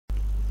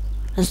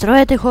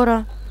Здравейте,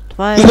 хора!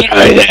 Това е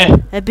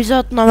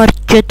епизод номер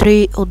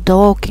 4 от The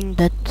Walking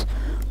Dead.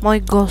 Мой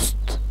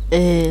гост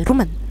е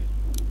Румен.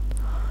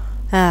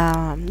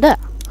 Да.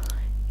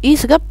 И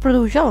сега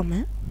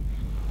продължаваме.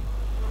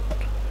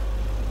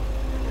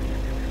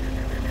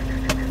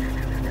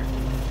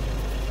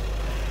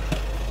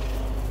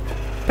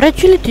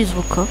 Пречи ли ти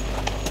звука?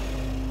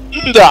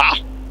 Да.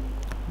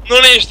 Но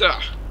нищо.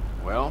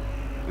 Well,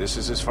 this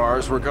is as far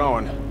as we're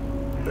going.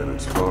 Then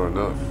it's far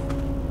enough.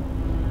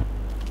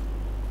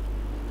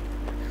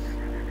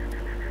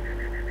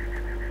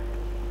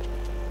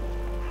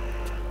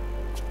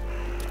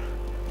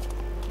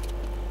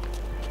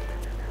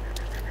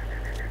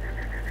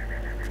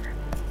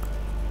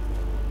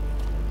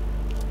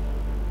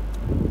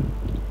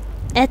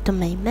 Ето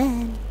ме и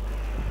мен.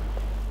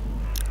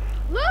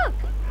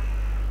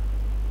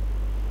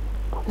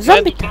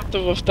 Зомбите.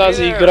 В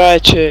тази игра е,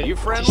 че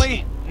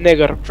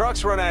негър.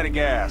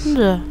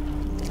 Да.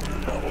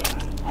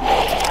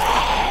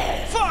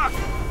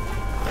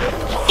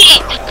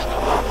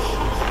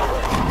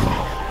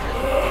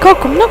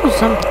 Колко много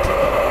зомбите.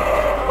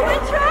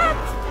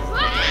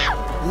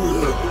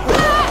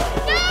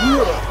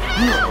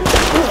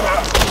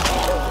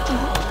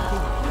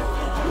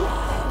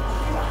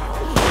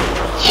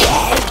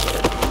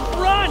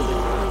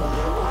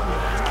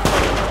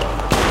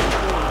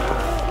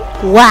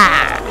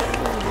 Уау!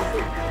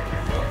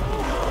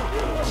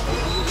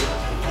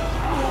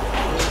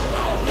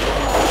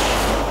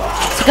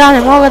 Сега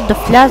не могат да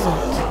влязат.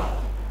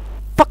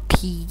 Fuck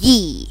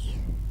ye!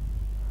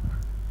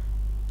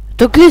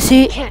 Тук ли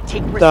си?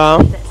 Да.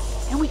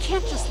 And we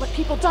can't just let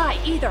people die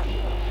either.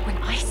 When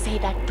I say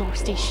that door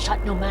stays shut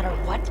no matter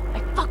what, I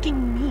fucking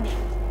mean it.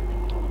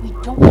 We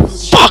don't know who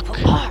these people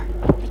are.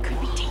 They could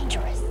be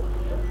dangerous.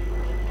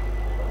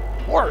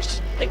 Worse,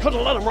 they could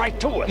have let them right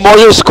to us.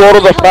 Може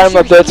скоро да правим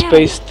на Dead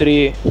Space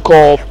 3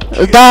 кооп.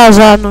 Да,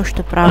 заедно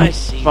ще правим.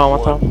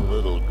 Двамата.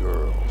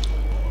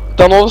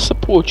 Дано да се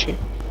получи.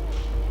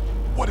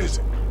 What is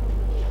it?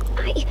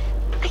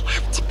 I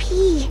have to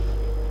pee.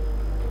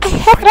 I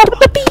have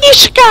to pee,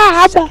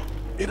 Scab!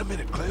 In a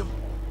minute, Clem.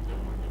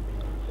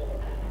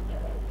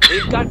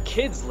 They've got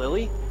kids,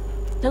 Lily.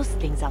 Those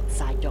things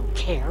outside don't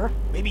care.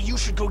 Maybe you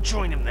should go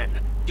join them then.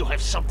 You'll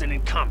have something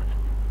in common.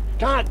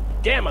 God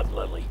damn it,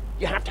 Lily.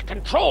 You have to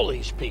control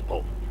these people.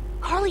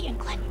 Carly and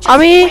Glenn just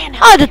Ами, ran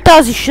out. айде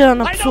тази ще я I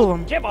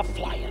напсувам. don't give a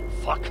flying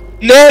fuck.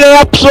 Не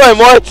напсуй,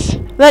 моец!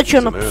 Вече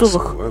я An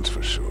напсувах. asshole, that's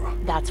for sure.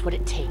 That's what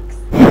it takes.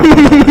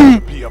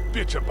 Be a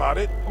bitch about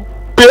it.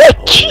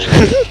 Bitch!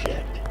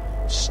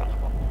 Son of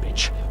a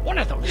bitch. One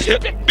of those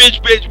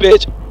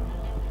Bitch!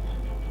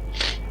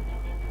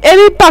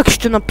 Еми пак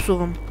ще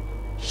напсувам.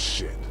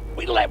 Shit.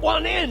 We let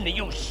one in,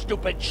 you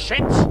stupid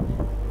shits.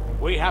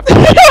 We have to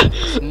do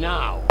this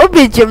now.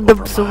 Обичам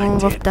да псувам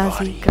в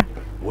тази игра.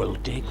 We'll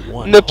dig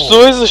one Не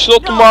псуй,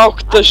 защото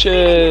малката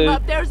ще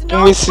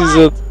помисли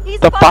за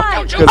тапак.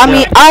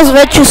 Ами аз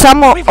вече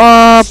само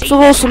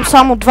псувал съм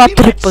само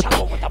 2-3 пъти.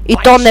 И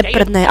то не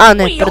пред нея. А,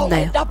 не пред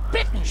нея.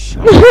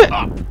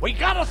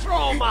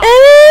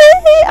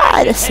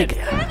 Айде сега.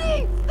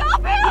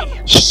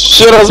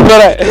 Ще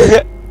разбере.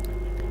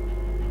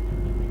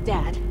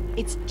 Dad,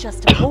 it's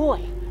just a boy.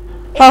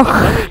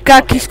 Ох,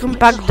 как искам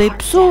пак да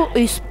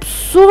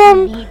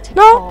изпсувам,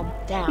 но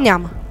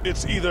няма.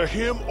 It's either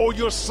him or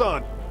your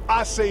son.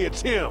 I say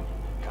it's him.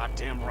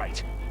 Goddamn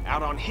right.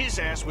 Out on his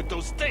ass with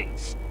those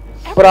things.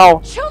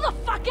 Браво. Chill the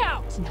fuck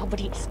out.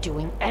 Nobody's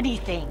doing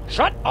anything.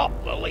 Shut up,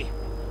 Lily.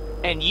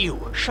 And you,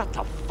 shut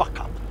the fuck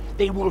up.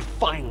 They will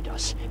find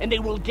us, and they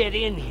will get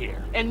in here,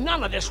 and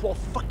none of this will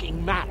fucking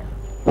matter.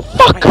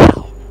 Fuck! Right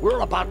now, we're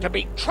about to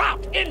be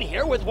trapped in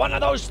here with one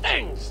of those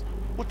things.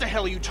 What the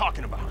hell are you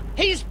talking about?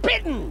 He's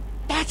bitten!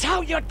 That's how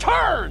you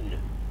turn!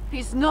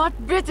 He's not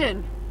bitten.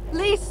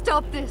 Please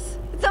stop this.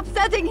 It's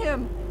upsetting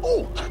him.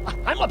 Oh,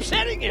 I'm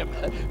upsetting him.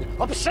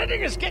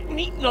 Upsetting is getting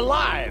eaten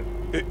alive.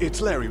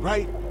 It's Larry,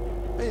 right?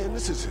 Man,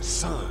 this is his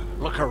son.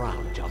 Look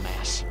around,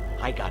 dumbass.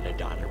 I got a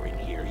daughter in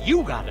here.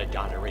 You got a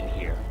daughter in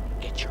here.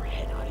 Get your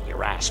head out of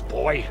your ass,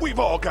 boy. We've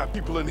all got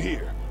people in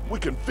here. We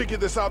can figure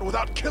this out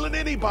without killing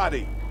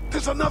anybody.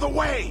 There's another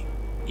way.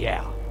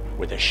 Yeah,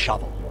 with a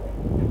shovel.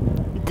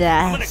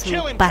 Да, с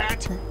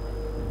лопатата.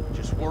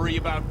 Just worry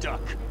about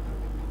Duck.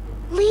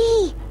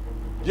 Lee,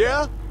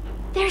 Yeah?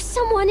 there's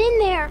someone in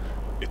there.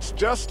 It's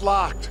just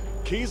locked.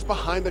 Key's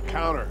behind the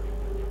counter.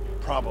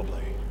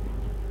 Probably.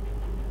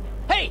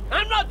 Hey,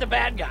 I'm not the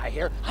bad guy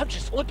here. I'm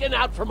just looking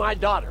out for my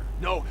daughter.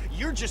 No,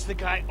 you're just the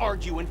guy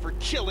arguing for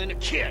killing a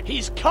kid.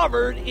 He's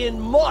covered in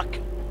muck.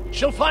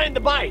 She'll find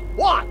the bite.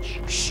 Watch.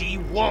 She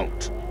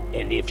won't.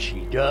 And if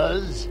she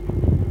does,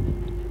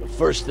 the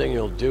first thing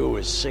he'll do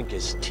is sink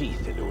his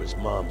teeth into his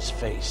mom's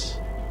face.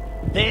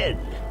 Then,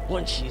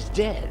 once she's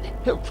dead,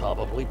 he'll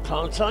probably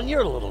pounce on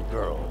your little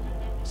girl.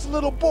 It's a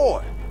little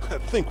boy. I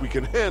think we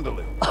can handle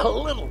it. A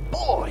little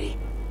boy?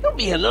 He'll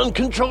be an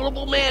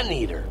uncontrollable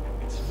man-eater.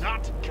 It's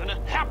not gonna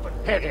happen.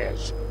 It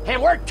is.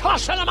 And we're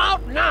tossing him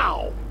out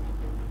now.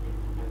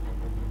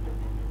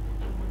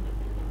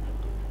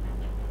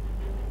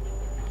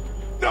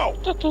 No!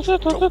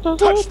 Don't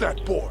touch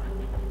that boy.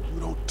 You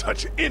don't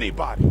touch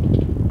anybody.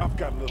 I've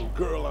got a little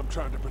girl I'm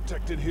trying to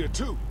protect in here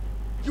too.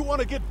 You want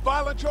to get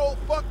violent, you old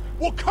fuck?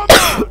 Well, come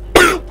on!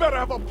 You better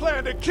have a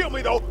plan to kill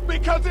me though,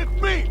 because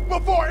it's me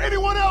before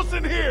anyone else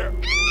in here.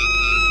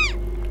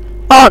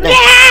 О, не!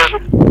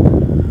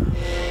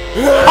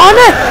 О,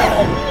 не!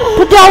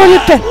 По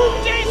дяволите!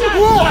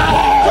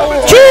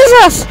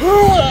 Jesus!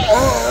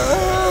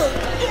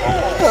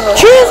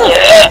 Jesus!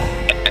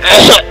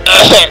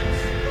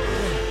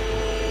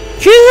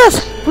 Jesus!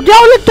 По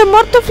дяволите,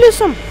 мъртъв ли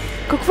съм?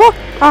 Какво?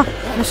 А,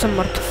 не съм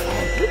мъртъв.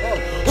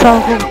 Слава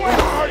Богу.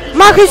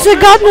 Махай се,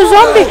 гадно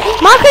зомби!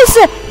 Махай се!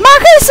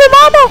 Махай се,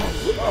 мамо!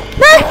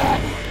 Не!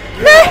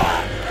 Не!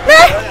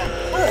 Не!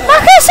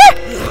 Махай се!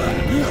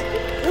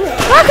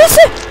 Махай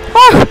се!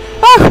 Ох!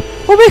 Ох!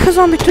 Убиха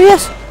зомбито,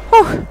 yes!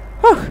 Ох!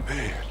 Ох!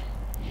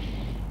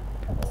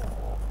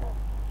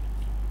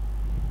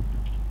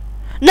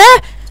 Не!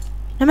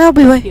 Не ме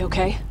убивай!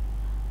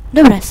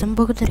 Добре съм,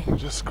 благодаря.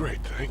 Just great,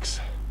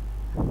 thanks.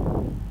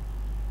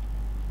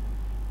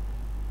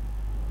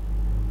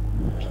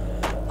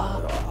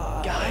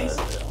 Guys?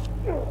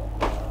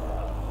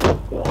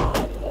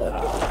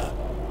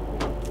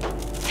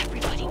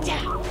 Everybody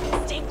down.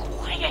 Stay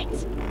quiet.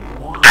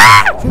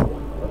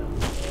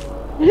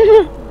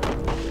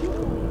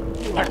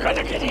 They're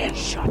gonna get in.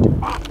 Shut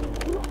up.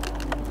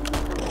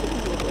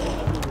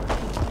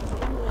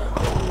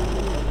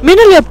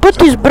 Миналия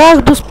път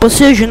избрах да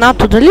спася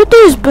жената. Дали да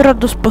избера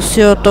да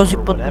спася този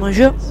път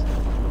мъжа?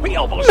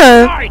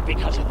 Не.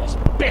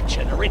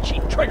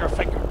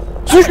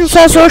 Всъщност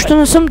аз още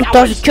не съм до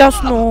тази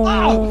част,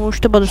 но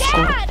ще бъде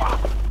скоро.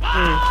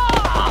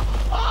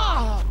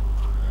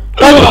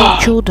 Той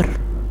получи удар.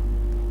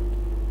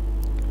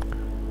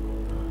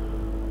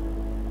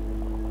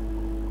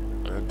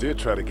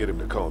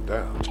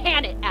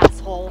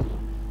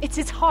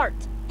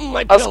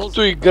 Аз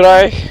като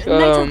играех,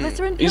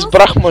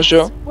 избрах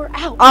мъжа.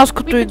 Аз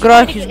като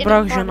играех,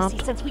 избрах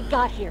жената.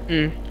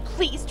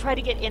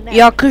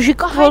 Я кажи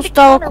какво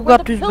става,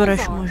 когато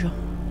избереш мъжа.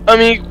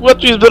 Ами,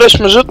 когато избереш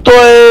мъжа,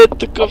 той е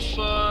такъв...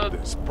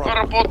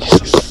 работи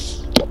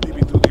с...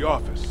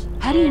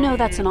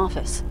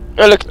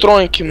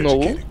 електроники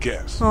много.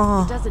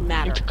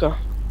 И така.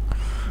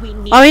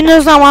 Ами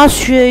не знам, аз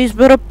ще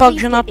избера пак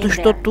жената,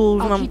 защото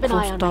знам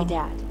какво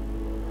става.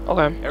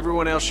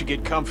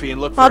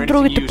 А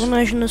другите,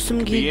 понеже не съм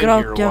ги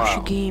играл, тях ще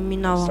ги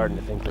минавам.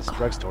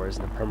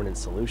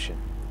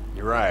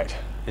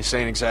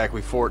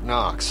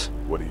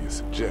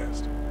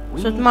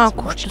 След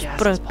малко ще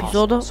спра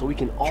епизода,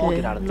 че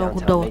е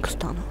много дълъг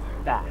стана.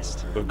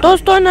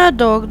 Тоест той не е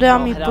дълъг, да,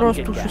 ами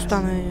просто ще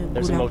стане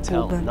голям по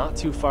обем.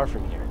 Файла.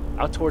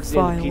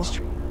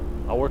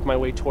 I'll work my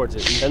way towards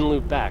it and then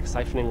loop back,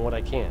 siphoning what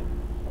I can.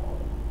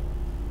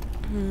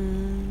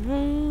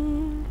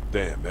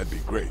 Damn, that'd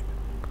be great.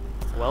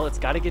 Well, it's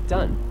got to get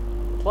done.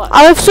 Plus.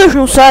 Абе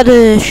всъщност,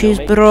 айде ще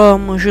избера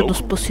мъжа да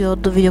спася,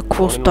 да видя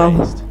какво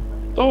става.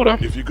 Добре.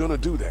 If you're gonna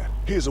do that,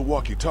 here's a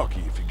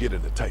walkie-talkie if you get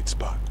in a tight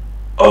spot.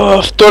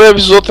 Втория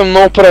епизод е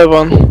много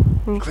преван.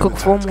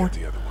 Какво му е?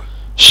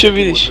 Ще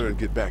видиш.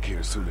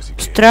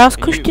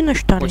 Стряскащи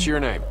неща ли?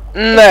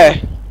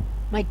 Не.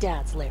 My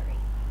dad's Larry.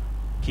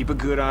 Keep a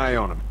good eye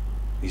on him.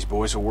 These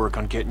boys will work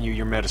on getting you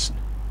your medicine.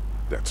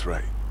 That's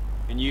right.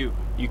 And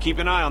you keep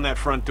an eye on that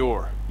front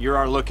door. You're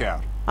our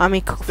lookout.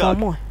 Ами какво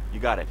му е?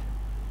 You got it.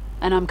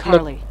 And I'm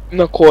Carly.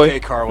 На кой?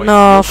 Okay, Carly.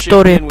 На We'll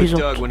втория ship in with епизод.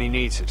 Doug when he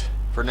needs it.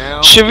 For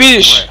now, Ще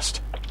видиш.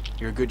 rest.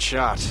 You're a good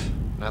shot,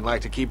 and I'd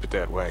like to keep it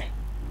that way.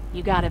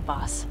 You got it,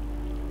 boss.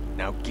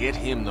 Now get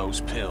him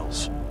those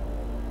pills.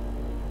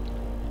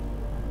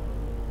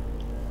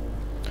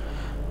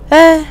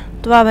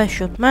 Това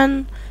беше от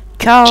мен.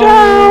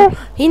 Чао!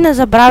 И не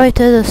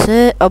забравяйте да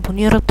се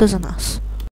абонирате за нас.